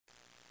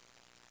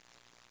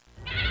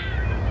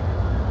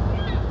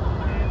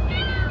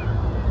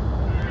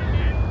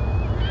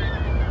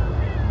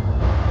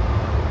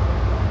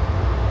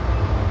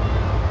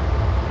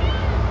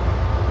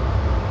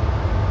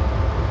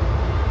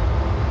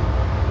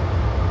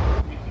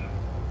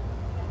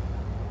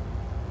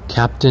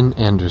Captain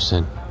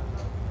Anderson,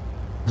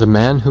 the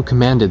man who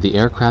commanded the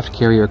aircraft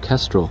carrier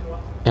Kestrel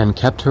and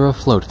kept her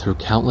afloat through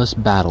countless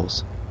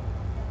battles.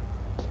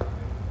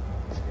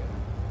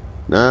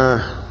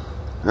 Nah,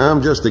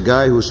 I'm just a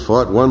guy who's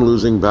fought one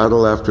losing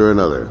battle after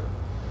another.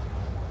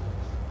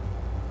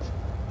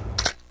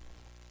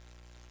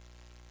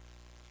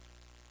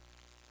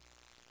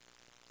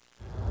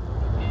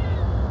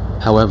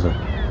 However,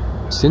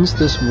 since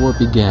this war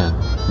began,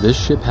 this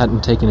ship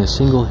hadn't taken a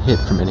single hit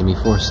from enemy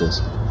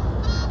forces.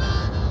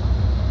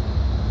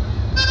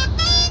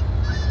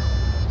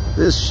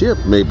 This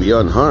ship may be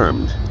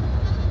unharmed,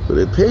 but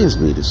it pains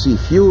me to see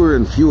fewer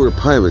and fewer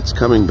pilots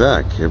coming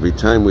back every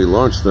time we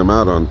launch them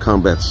out on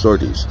combat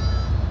sorties.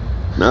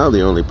 Now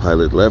the only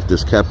pilot left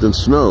is Captain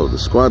Snow, the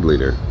squad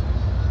leader.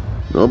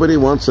 Nobody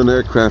wants an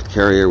aircraft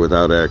carrier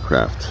without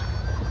aircraft.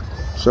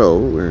 So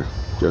we're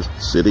just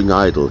sitting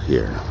idle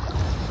here.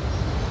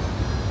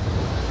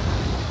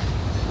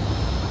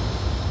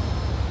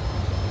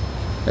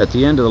 At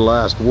the end of the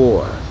last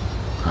war,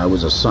 I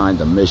was assigned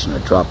the mission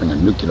of dropping a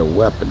nuclear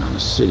weapon on a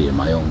city in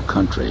my own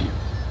country.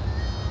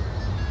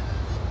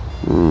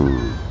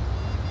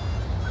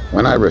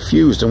 When I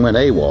refused and went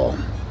AWOL,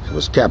 it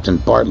was Captain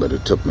Bartlett who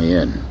took me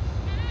in.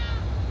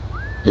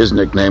 His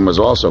nickname was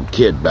also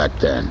Kid back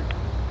then.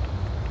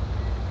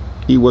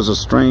 He was a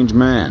strange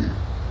man.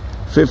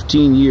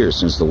 15 years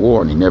since the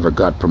war and he never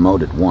got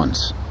promoted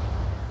once.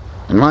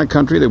 In my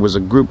country there was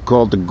a group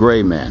called the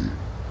Gray Men,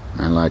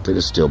 and likely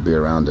to still be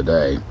around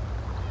today.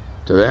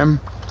 To them,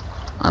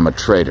 I'm a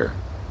traitor,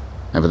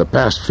 and for the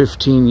past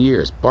 15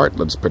 years,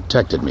 Bartlett's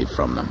protected me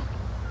from them.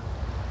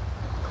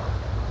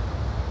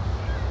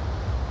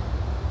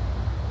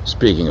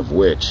 Speaking of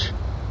which,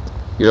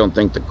 you don't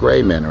think the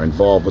Gray Men are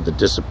involved with the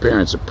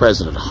disappearance of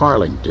President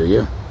Harling, do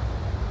you?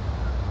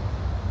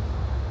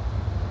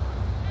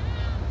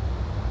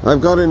 I've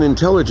got an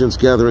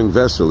intelligence-gathering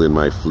vessel in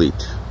my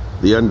fleet,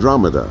 the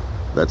Andromeda,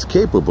 that's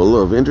capable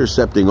of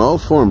intercepting all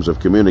forms of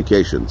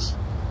communications.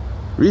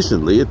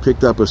 Recently, it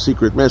picked up a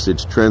secret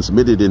message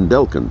transmitted in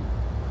Belkan.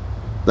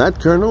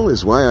 That, Colonel,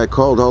 is why I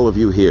called all of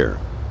you here.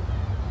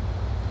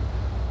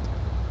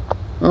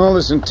 All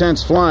this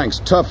intense flying's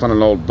tough on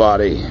an old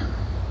body.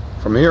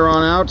 From here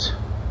on out,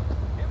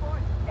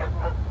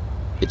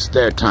 it's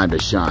their time to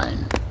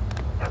shine.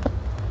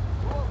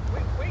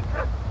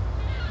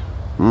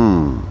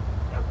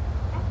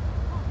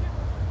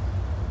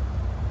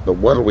 But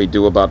what'll we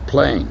do about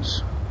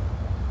planes?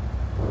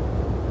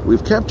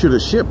 We've captured a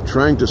ship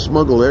trying to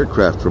smuggle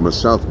aircraft from a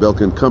South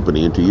Belkan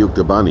company into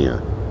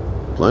Yuktobania.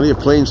 Plenty of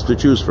planes to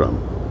choose from.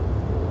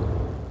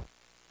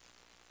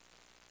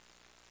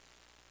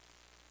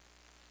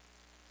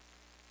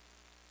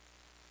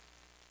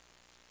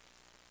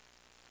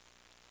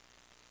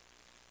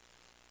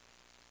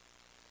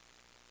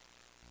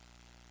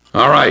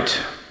 All right.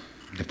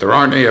 If there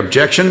aren't any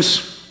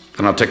objections,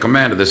 then I'll take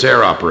command of this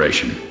air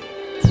operation.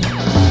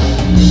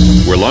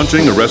 We're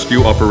launching a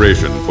rescue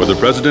operation for the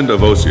President of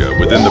Osia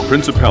within the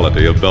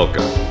Principality of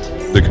Belka.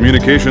 The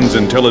communications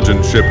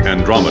intelligence ship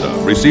Andromeda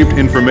received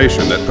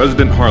information that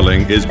President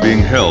Harling is being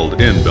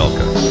held in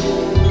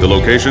Belka. The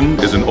location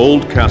is an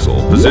old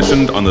castle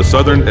positioned on the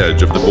southern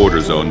edge of the border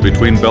zone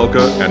between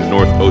Belka and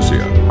North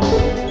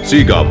Osia.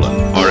 Sea Goblin,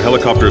 our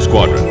helicopter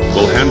squadron,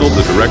 will handle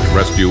the direct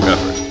rescue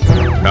effort.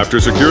 After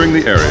securing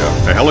the area,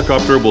 a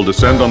helicopter will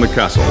descend on the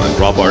castle and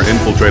drop our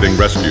infiltrating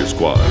rescue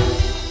squad.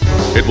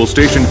 It will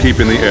station keep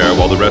in the air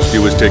while the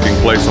rescue is taking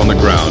place on the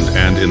ground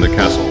and in the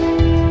castle.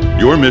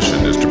 Your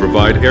mission is to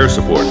provide air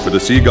support for the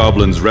Sea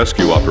Goblin's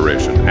rescue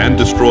operation and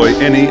destroy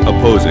any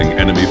opposing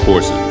enemy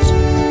forces.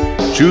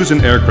 Choose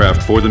an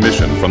aircraft for the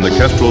mission from the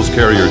Kestrel's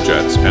carrier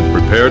jets and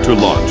prepare to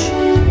launch.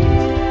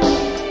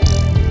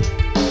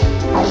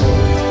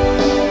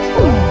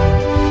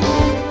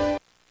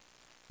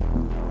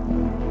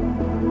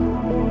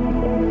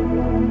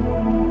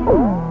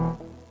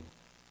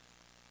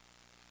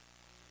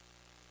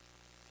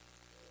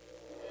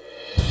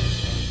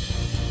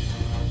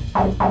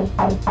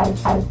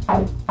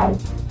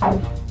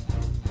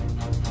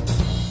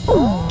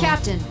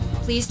 Captain,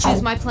 please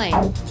choose my plane.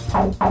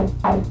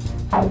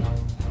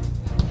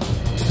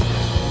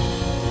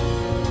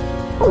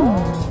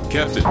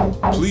 Captain,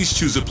 please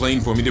choose a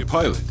plane for me to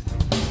pilot.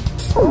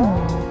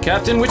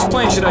 Captain, which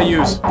plane should I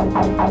use?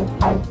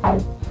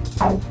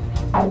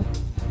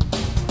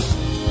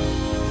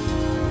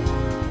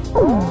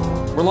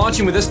 We're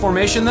launching with this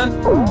formation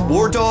then?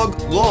 War Dog,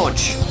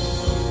 launch!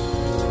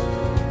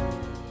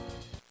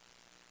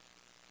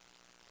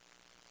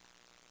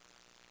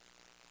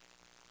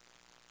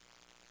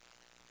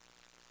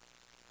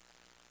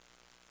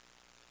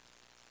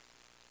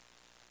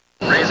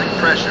 Raising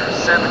pressure,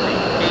 70,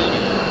 80,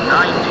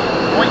 90,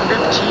 point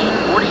 15,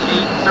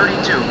 48,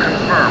 32.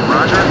 Confirm,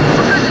 roger.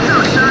 We're good to go,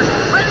 sir.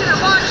 Ready to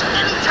launch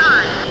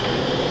anytime.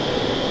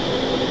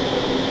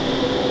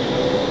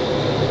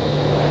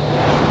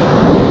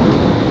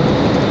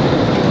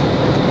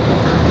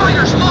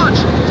 Fighters, launch!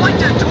 Flight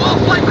deck to all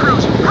flight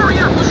crews. Hurry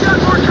up, we've got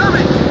more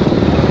coming.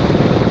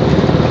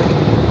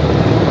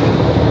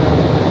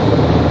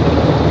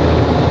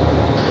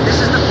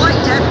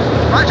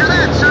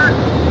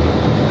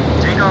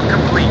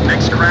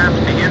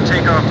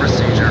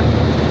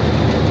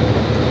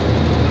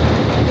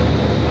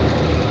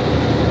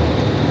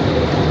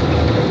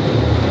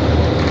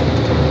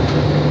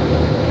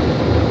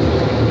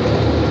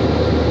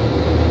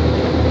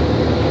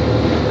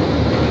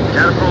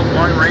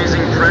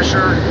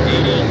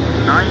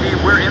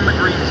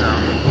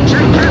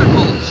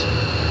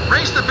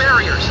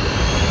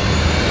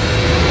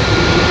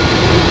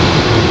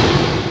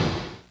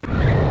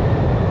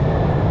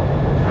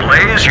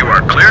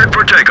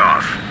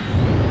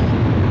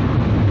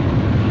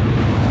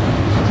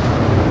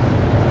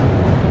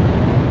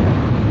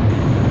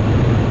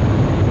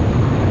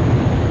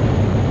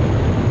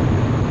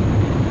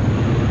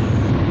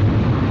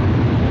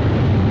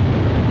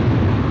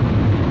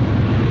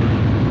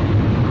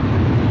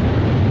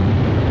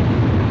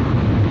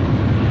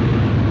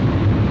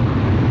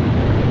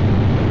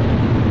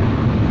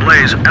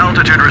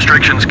 Altitude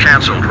restrictions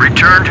canceled.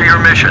 Return to your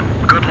mission.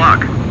 Good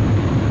luck.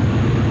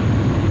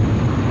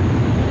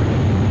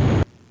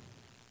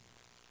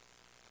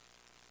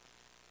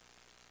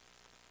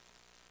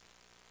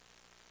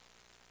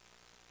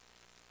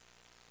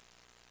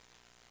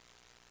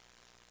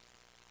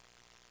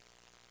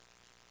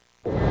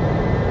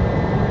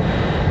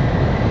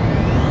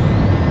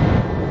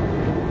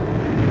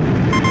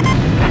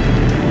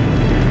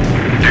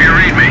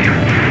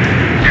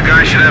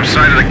 Should have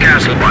sight of the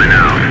castle by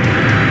now.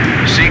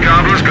 Sea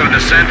Gobbler's gonna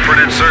descend for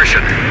an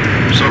insertion,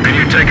 so can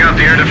you take out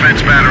the air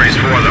defense batteries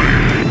for them?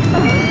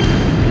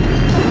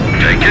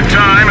 Take your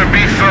time and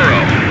be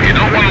thorough. You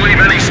don't want to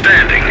leave any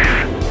standing.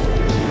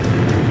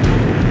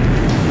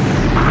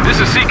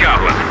 This is Sea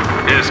Gobbler.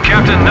 Is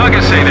Captain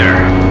Nagase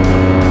there?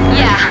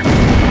 Yeah.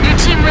 Your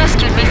team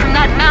rescued me from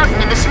that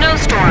mountain in the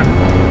snowstorm.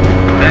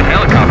 That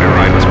helicopter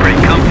ride was pretty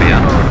comfy,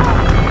 huh?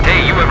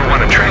 Hey, you ever want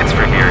to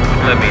transfer here?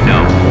 Let me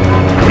know.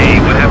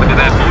 Hey, what happened to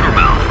that motor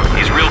mouth?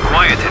 He's real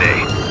quiet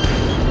today.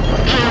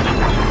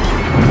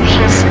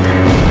 He's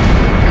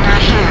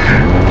not here.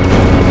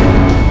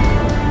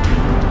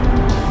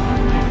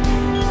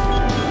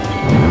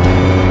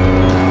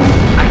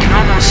 I can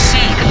almost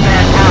see the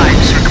bad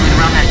vibes circling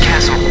around that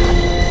castle.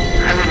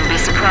 I wouldn't be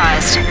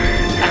surprised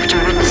after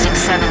witnessing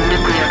 7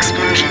 nuclear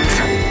explosions.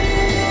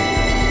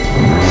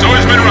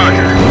 Swordsman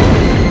Roger.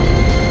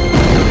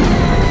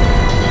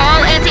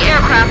 All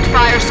anti-aircraft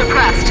fire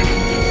suppressed.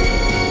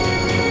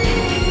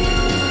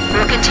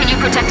 We'll continue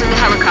protecting the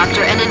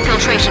helicopter and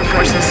infiltration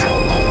forces.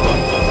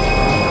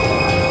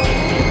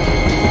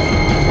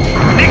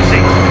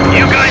 Nixie,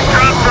 you guys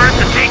drop first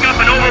and take up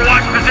an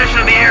overwatch position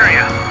of the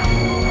area.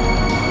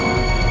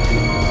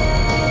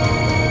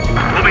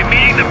 We'll be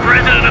meeting the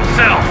President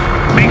himself.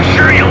 Make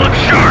sure you look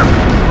sharp.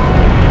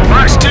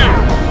 Box 2.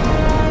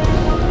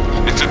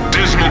 It's a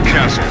dismal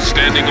castle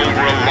standing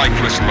over a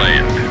lifeless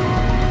land.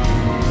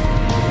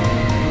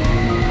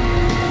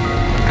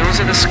 Those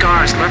are the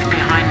scars left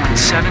behind when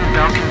 7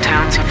 Balkan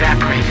towns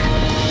evaporated.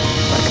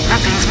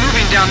 Nothing's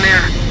moving down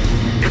there.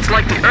 It's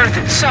like the Earth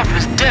itself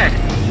is dead.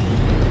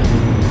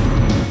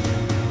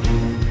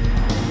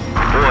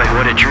 Boy,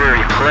 what a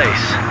dreary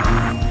place.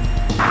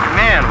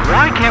 Man,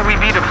 why can't we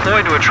be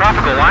deployed to a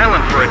tropical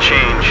island for a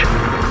change?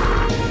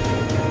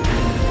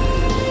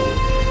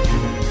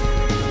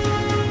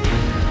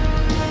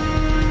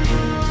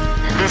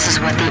 This is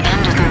what the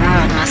end of the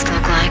world must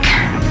look like.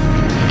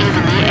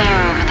 Even the air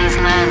over these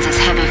lands is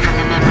heavy from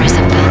the memories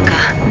of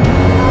Belka.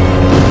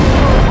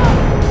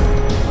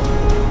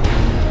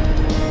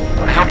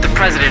 I hope the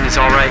President is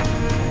alright.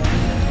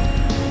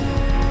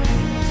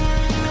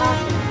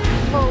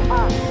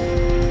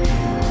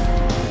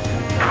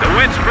 The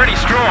wind's pretty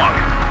strong.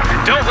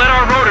 Don't let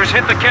our rotors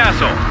hit the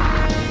castle.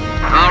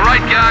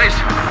 Alright, guys,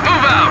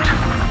 move out.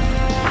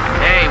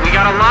 Hey, we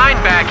got a line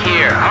back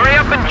here. Hurry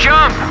up and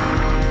jump.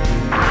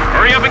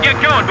 Hurry up and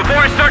get going before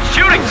I start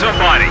shooting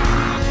somebody.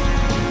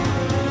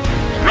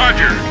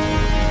 Roger.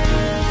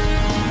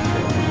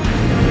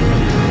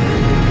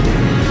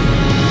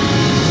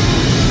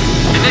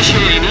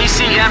 Initiating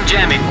ECM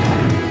jamming.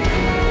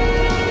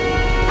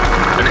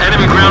 An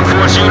enemy ground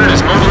force unit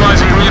is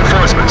mobilizing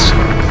reinforcements.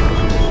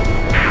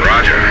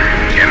 Roger.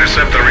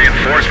 Intercept the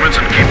reinforcements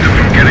and keep them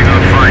from getting in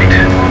a fight.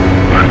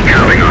 I'm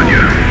counting on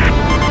you.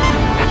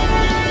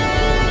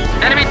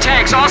 Enemy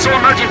tanks also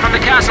emerging from the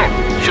castle.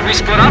 Should we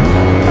split up?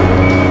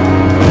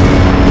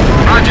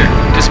 Roger.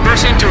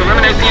 Dispersing to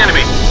eliminate the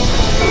enemy.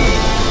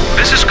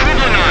 This is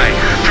Kublai.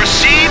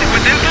 Proceed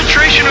with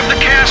infiltration of the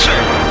castle.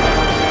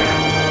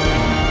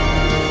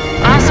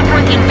 I'll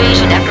support the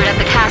invasion effort at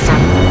the castle.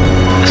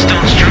 The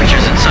stone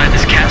structures inside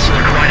this castle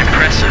are quite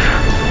impressive.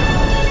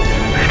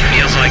 It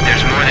feels like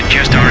there's more than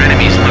just our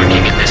enemies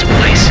lurking in this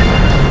place.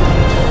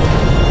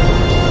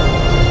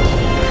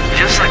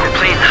 Feels like we're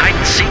playing hide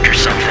and seek or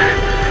something.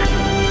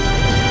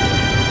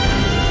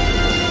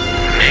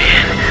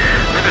 Man,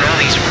 look at all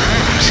these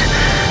rooms.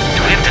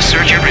 Do we have to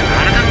search every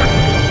one of them?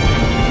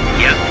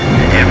 Yep,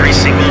 every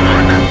single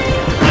one.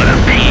 What a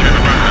pain in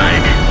the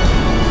behind.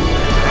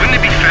 Wouldn't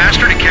it be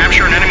faster to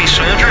capture an enemy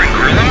soldier and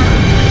grill him?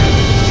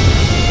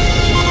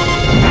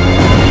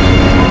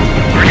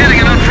 We're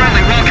getting an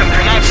unfriendly welcome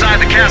from outside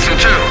the castle,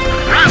 too.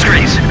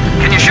 Rosgreaves,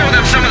 can you show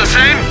them some of the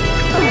same?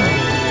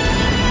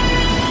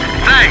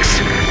 Thanks.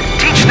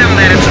 Teach them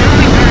that it's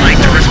only polite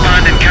to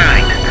respond in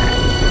kind.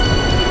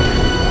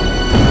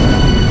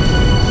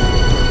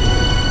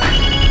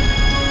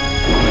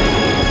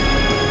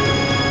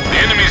 The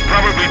enemy's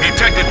probably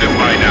detected them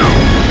by now.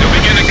 They'll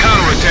begin a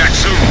counterattack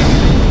soon.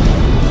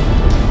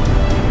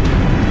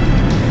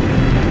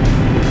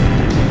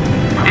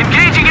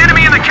 Engaging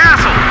enemy in the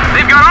castle.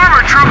 They've got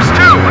armored troops,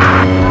 too.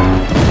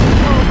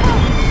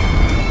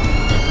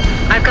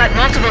 I've got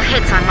multiple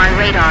hits on my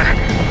radar.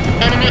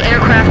 Enemy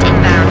aircraft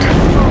inbound.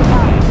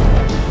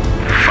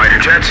 Fighter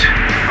jets?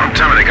 I'm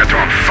telling you, they got their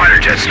own fighter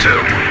jets,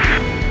 too.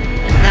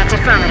 That's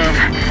affirmative.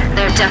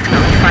 They're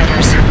definitely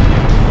fighters.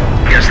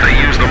 Guess they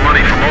use the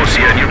money from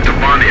Osea and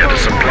Yuktabania to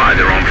supply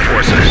their own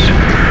forces.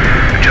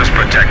 Just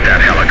protect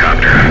that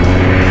helicopter.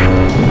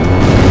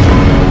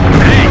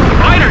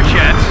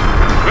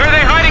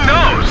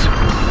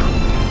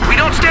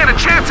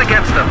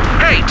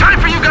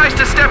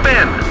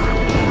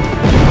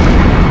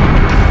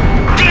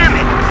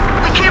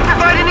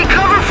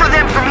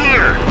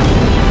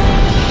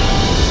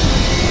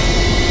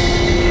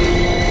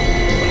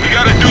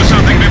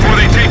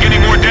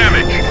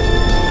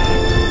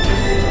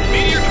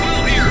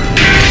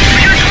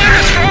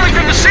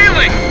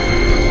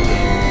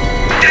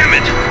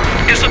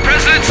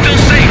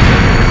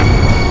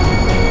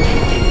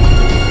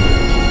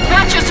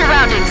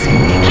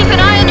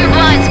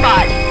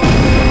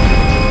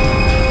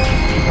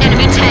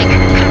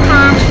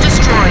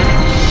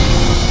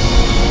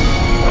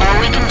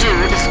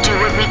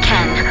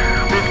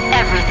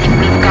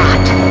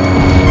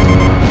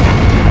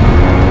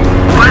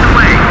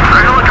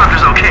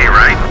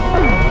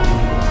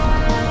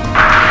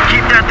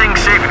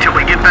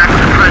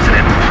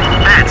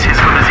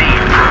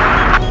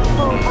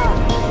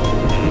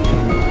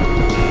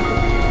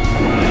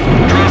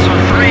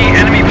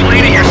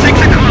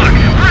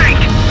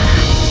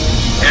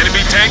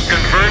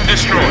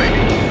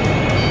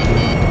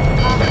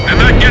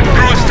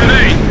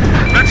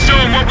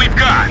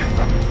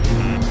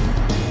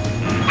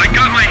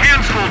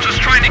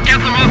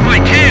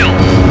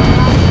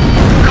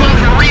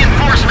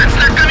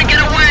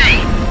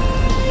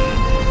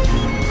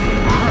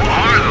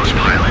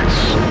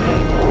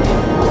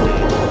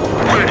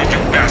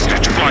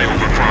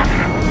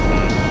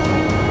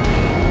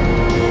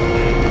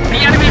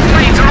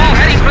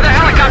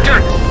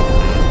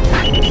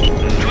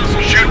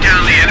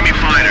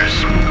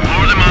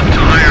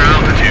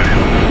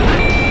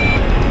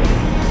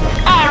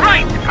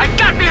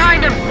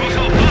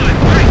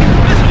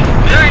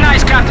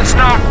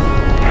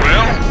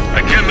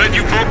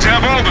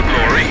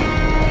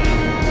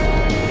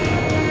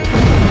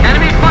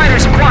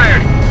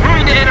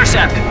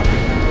 intercept.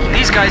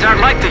 These guys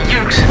aren't like the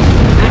Ukes.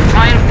 They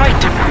fly and fight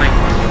differently.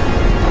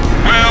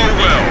 Well,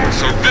 well,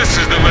 so this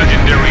is the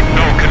legendary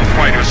Vulcan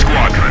Fighter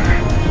Squadron.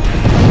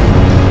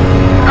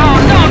 Oh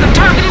no, they're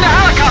targeting the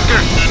helicopter!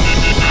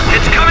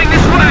 It's coming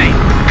this way!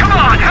 Come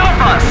on, help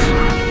us!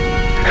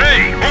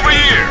 Hey, over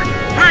here!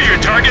 We're your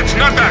targets,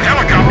 not that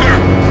helicopter!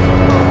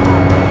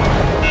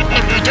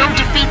 If we don't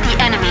defeat the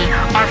enemy,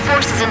 our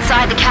forces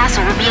inside the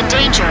castle will be in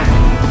danger.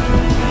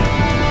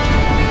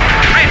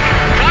 Rick,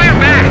 fire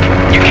back!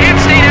 You can't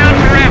stay down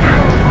forever!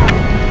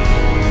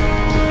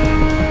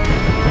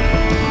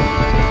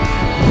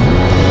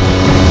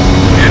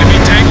 Enemy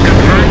tank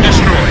confirmed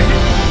destroyed.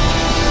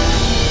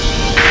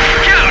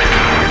 Count!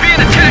 We're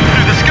being attacked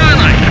through the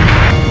skylight!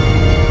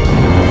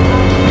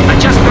 I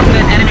just looked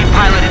at an enemy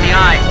pilot in the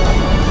eye.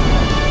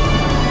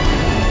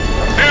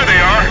 There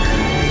they are!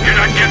 You're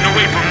not getting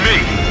away from me!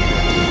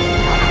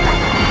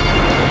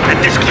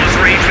 At this close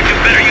range, we do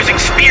better using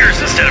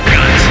spears instead of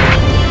guns.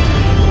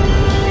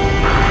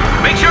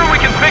 Make sure we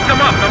can pick them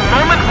up the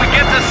moment we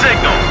get the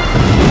signal.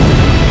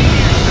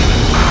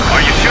 Are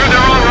you sure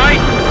they're all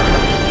right?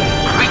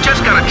 We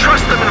just gotta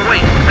trust them and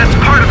wait. That's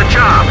part of the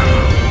job.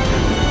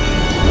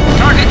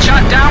 Target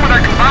shot down with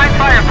our combined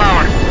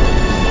firepower.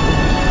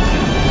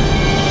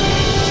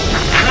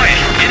 Quiet.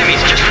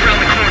 Enemies just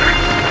around the corner.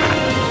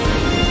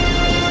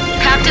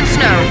 Captain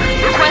Snow,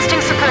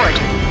 requesting support.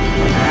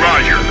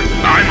 Roger.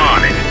 I'm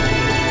on it.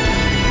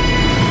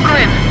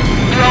 Grim,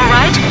 you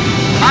alright?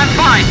 I'm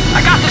fine.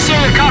 I got this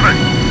area covered.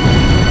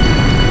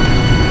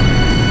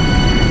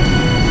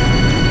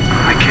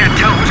 I can't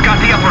tell who's got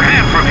the upper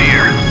hand from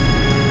here.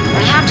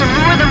 We have to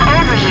lure them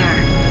over here.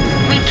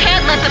 We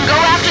can't let them go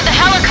after the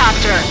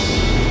helicopter.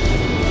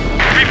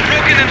 We've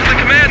broken into the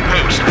command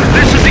post.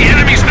 This is the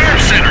enemy's nerve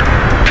center.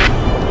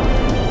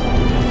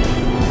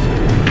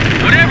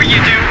 Whatever you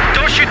do,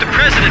 don't shoot the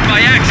president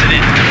by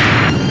accident.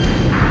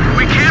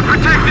 We can't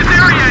protect this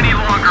area any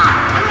longer.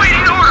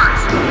 Awaiting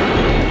orders.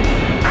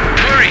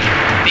 Worry.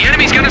 The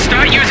enemy's gonna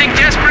start using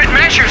desperate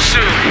measures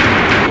soon.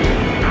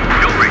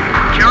 Hilary,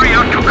 carry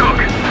out Cook.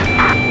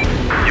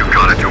 You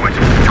gotta do it.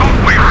 Don't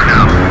waver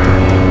now.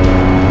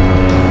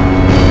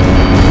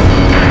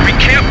 We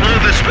can't blow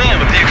this wall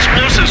with the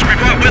explosives we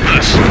brought with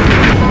us.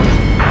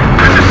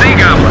 This is Sea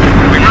Goblin.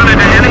 We run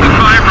into enemy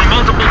fire from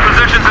multiple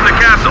positions in the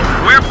castle.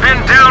 We're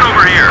pinned down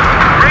over here.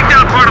 Break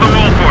down part of the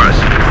wall for us.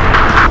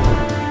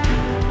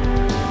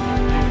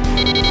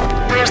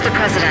 Where's the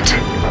president?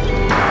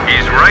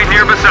 He's right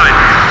here beside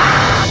me.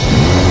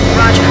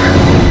 Roger.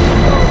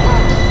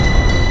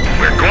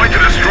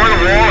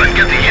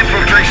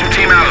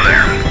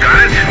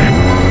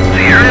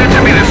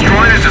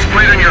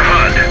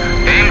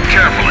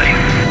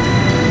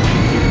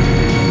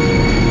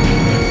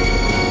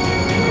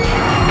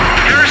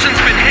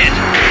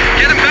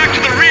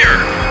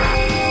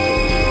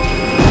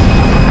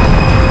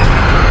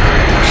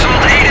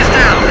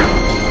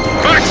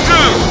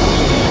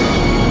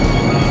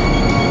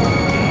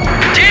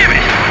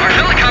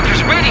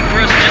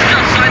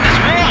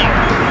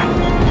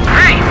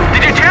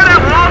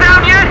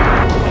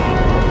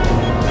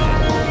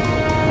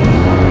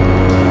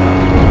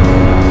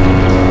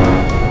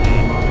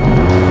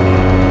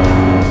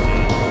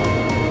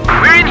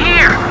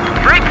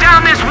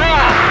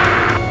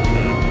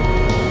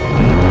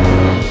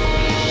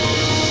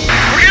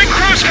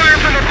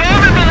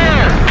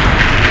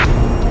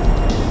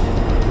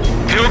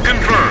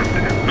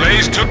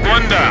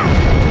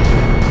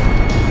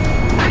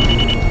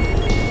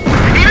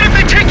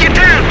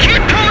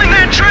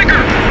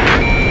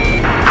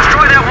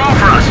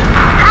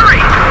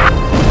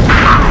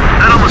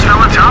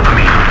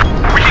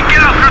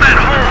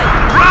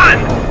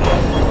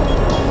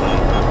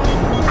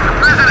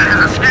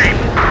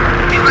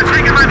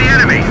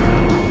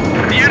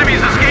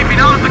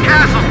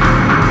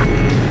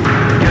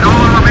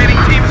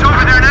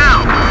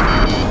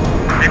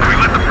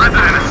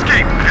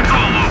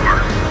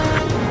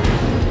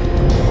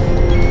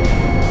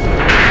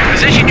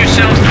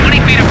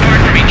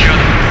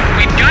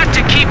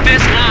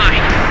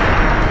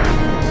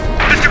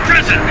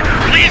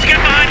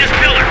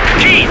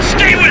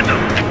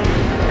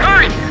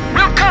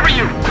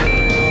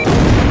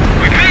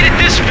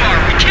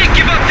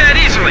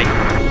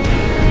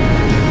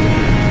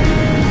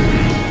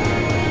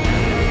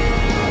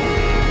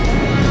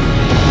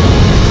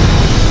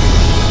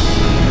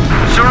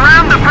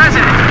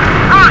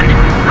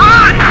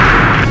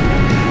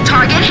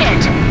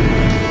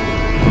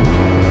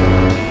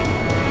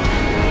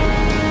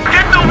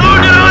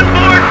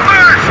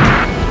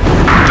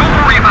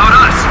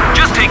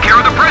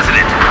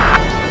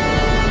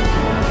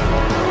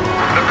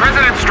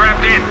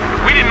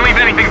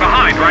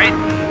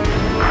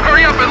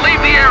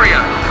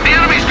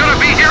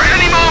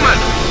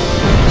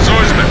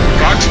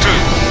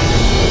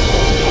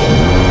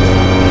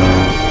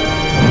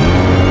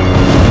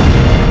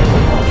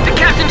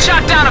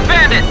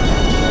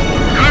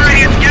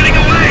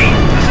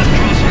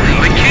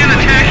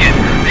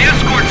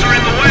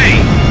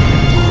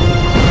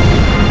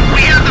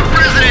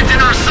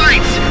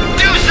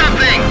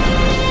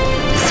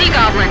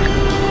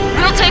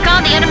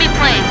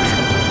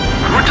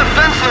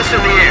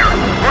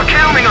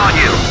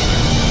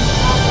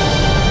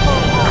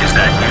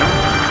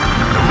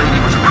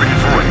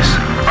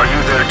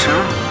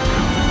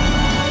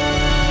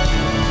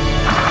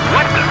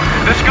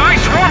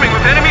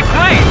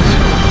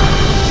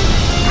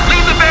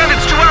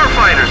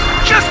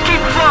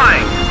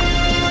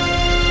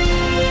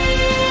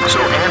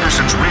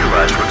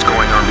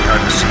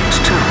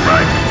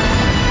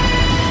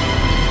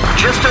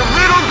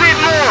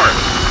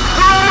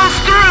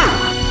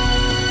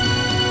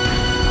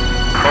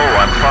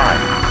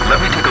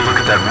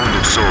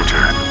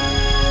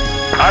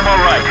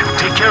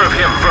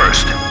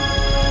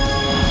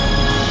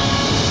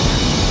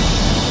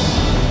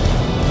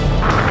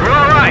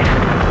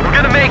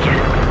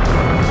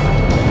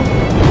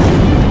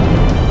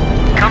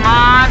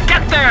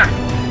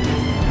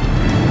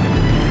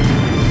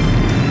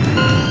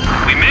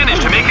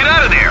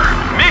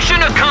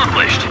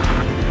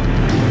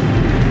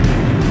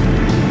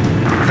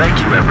 Thank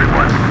you,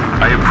 everyone.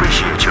 I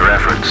appreciate your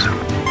efforts.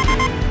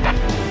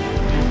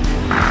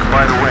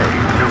 By the way,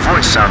 your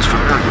voice sounds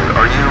familiar.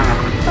 Are you...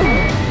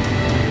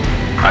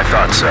 I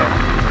thought so.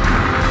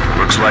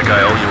 Looks like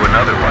I owe you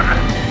another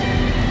one.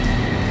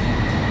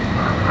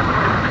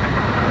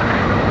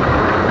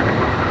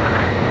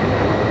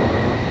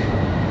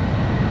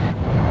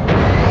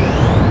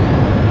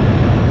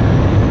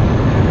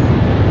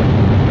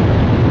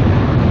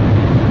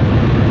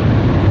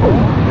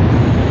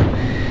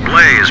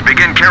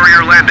 Begin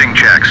carrier landing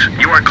checks.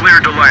 You are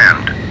cleared to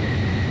land.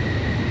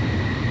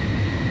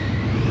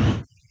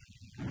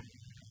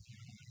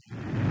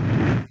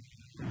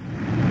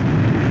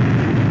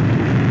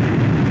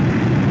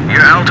 Your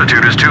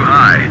altitude is too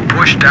high.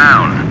 Push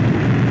down.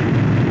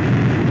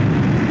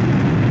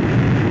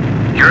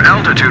 Your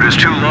altitude is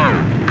too low.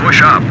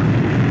 Push up.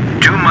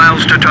 2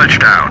 miles to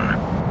touchdown.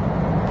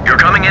 You're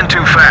coming in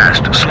too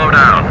fast. Slow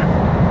down.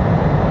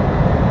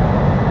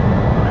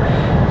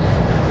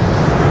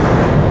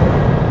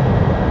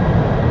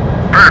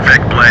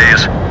 Perfect,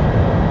 Blaze.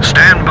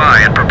 Stand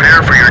by and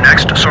prepare for your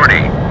next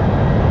sortie.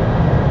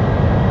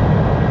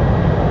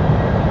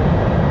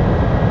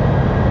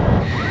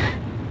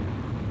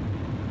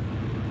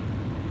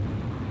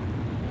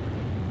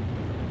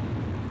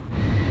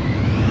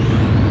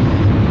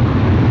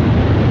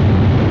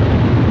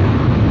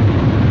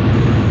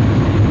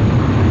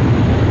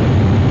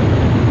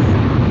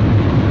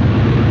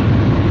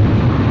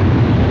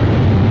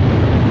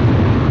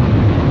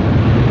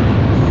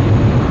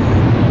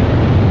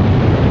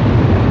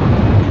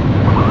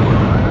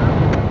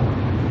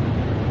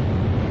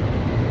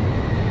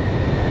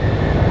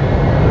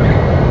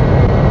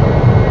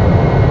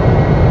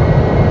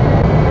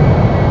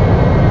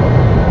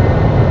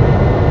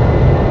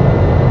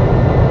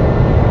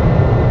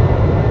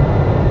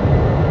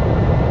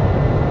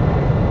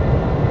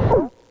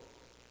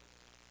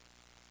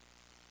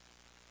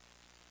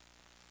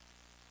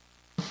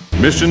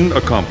 Mission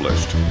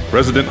accomplished.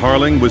 President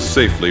Harling was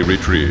safely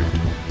retrieved.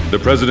 The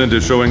President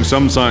is showing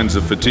some signs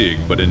of fatigue,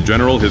 but in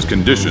general his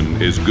condition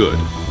is good.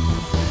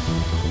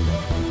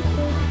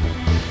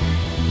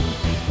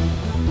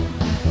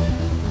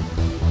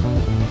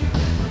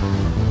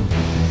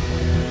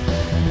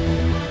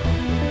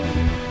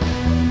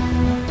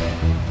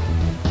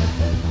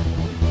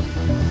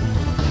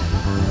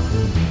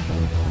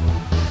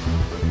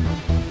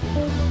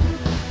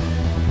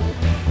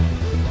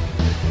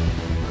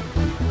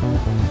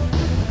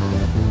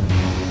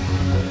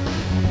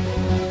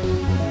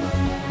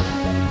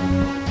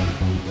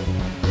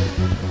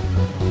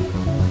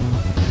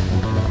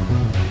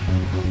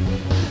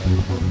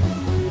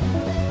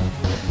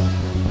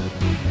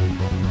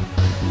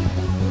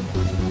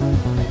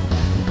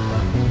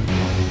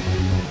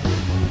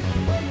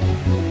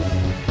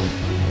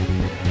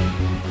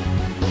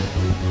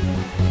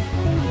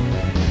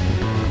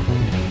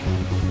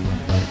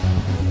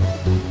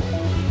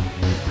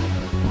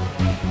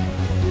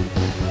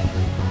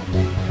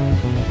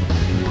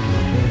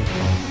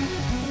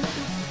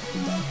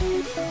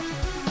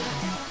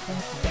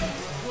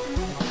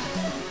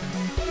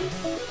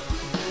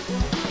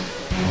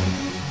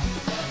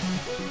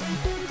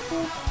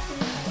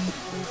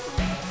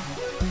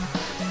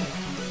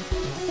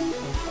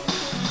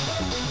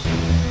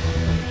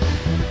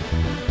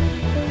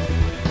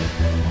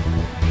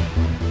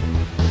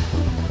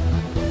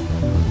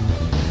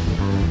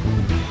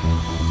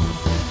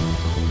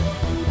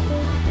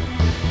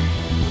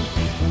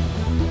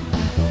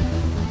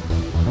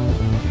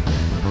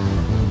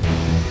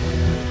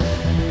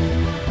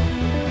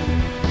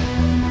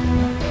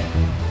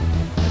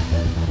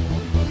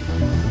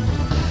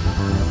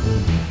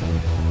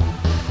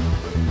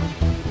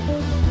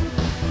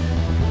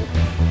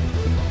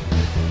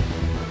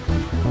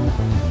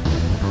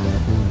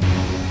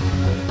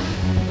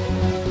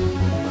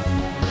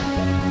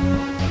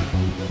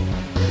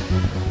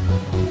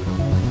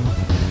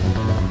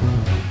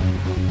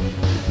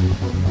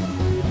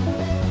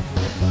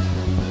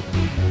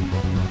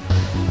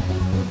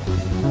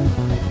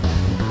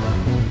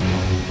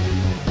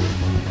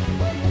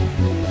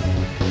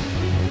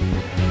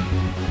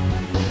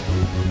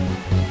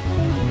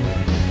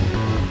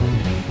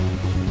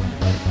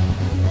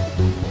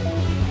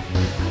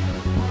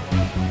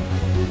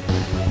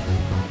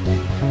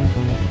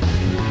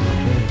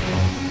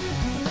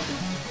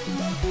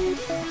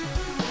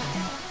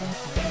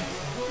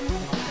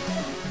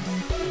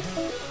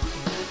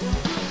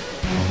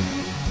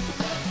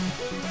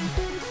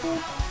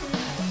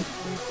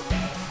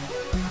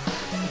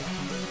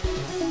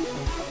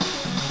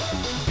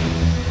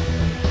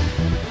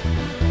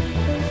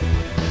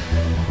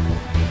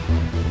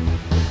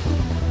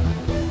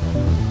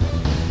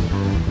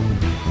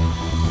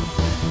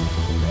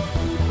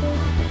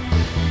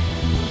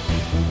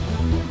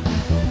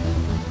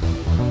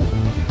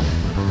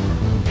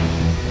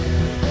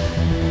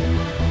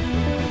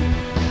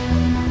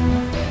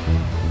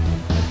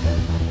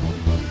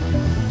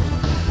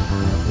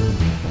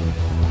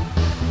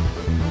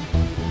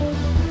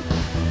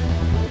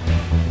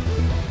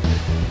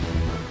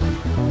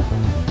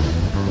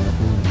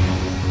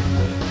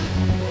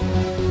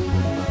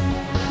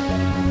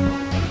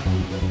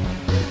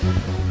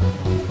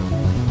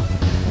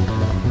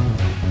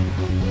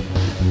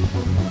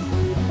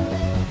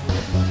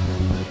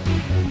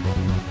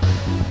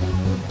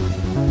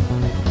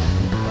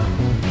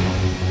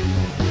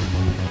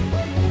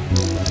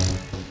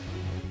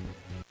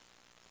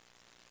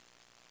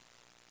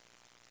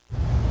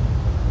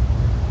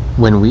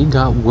 When we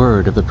got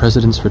word of the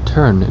president's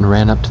return and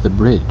ran up to the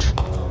bridge,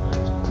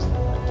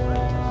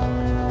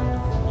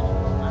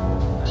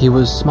 he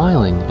was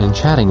smiling and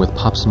chatting with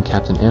Pops and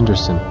Captain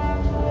Anderson.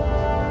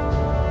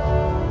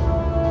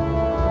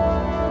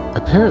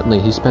 Apparently,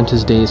 he spent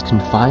his days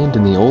confined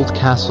in the old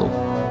castle,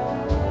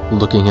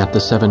 looking at the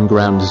 7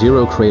 Ground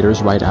Zero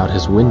craters right out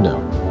his window,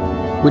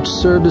 which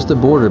served as the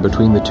border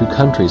between the two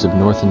countries of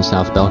North and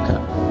South Belka.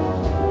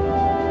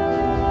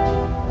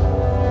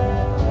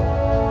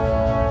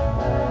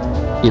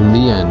 In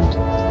the end,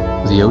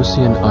 the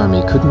Osean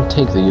army couldn't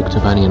take the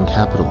Yuktobanian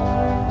capital,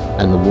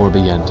 and the war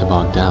began to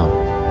bog down.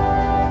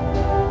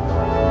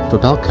 For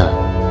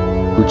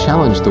Belka, who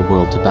challenged the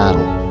world to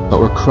battle, but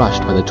were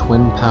crushed by the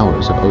twin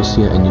powers of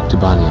Osea and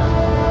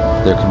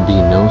Yuktobania, there could be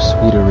no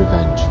sweeter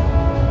revenge.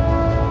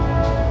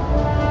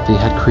 They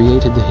had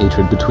created the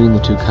hatred between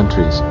the two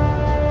countries,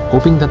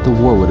 hoping that the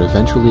war would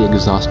eventually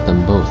exhaust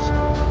them both.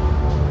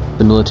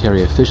 The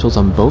military officials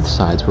on both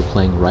sides were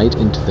playing right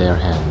into their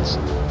hands.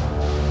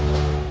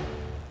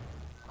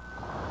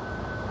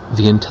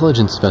 The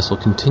intelligence vessel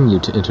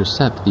continued to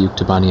intercept the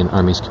Yuktobanian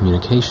army's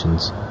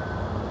communications.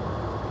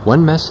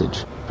 One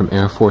message from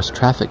Air Force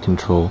Traffic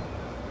Control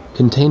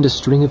contained a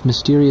string of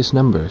mysterious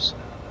numbers: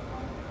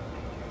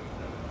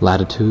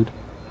 latitude,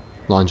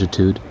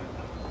 longitude,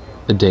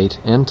 a date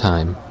and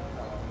time,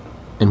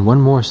 and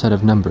one more set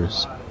of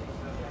numbers.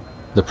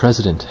 The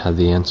president had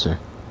the answer.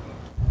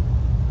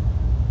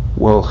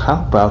 Well,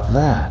 how about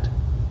that?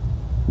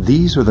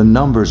 These are the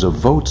numbers of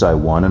votes I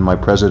won in my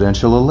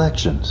presidential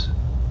elections.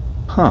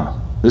 Huh,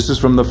 this is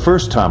from the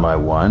first time I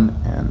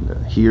won,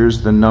 and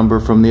here's the number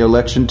from the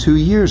election 2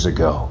 years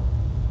ago.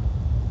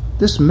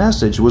 This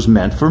message was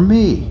meant for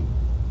me.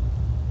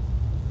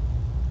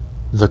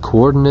 The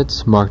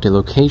coordinates marked a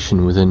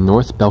location within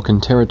North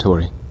Balkan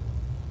territory.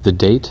 The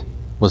date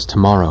was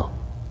tomorrow.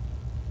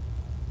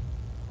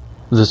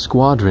 The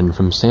squadron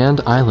from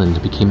Sand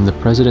Island became the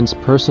president's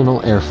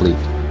personal air fleet,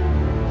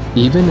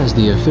 even as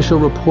the official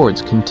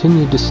reports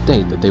continued to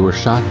state that they were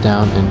shot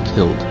down and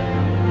killed.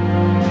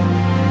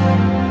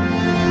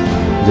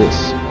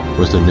 This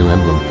was their new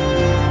emblem.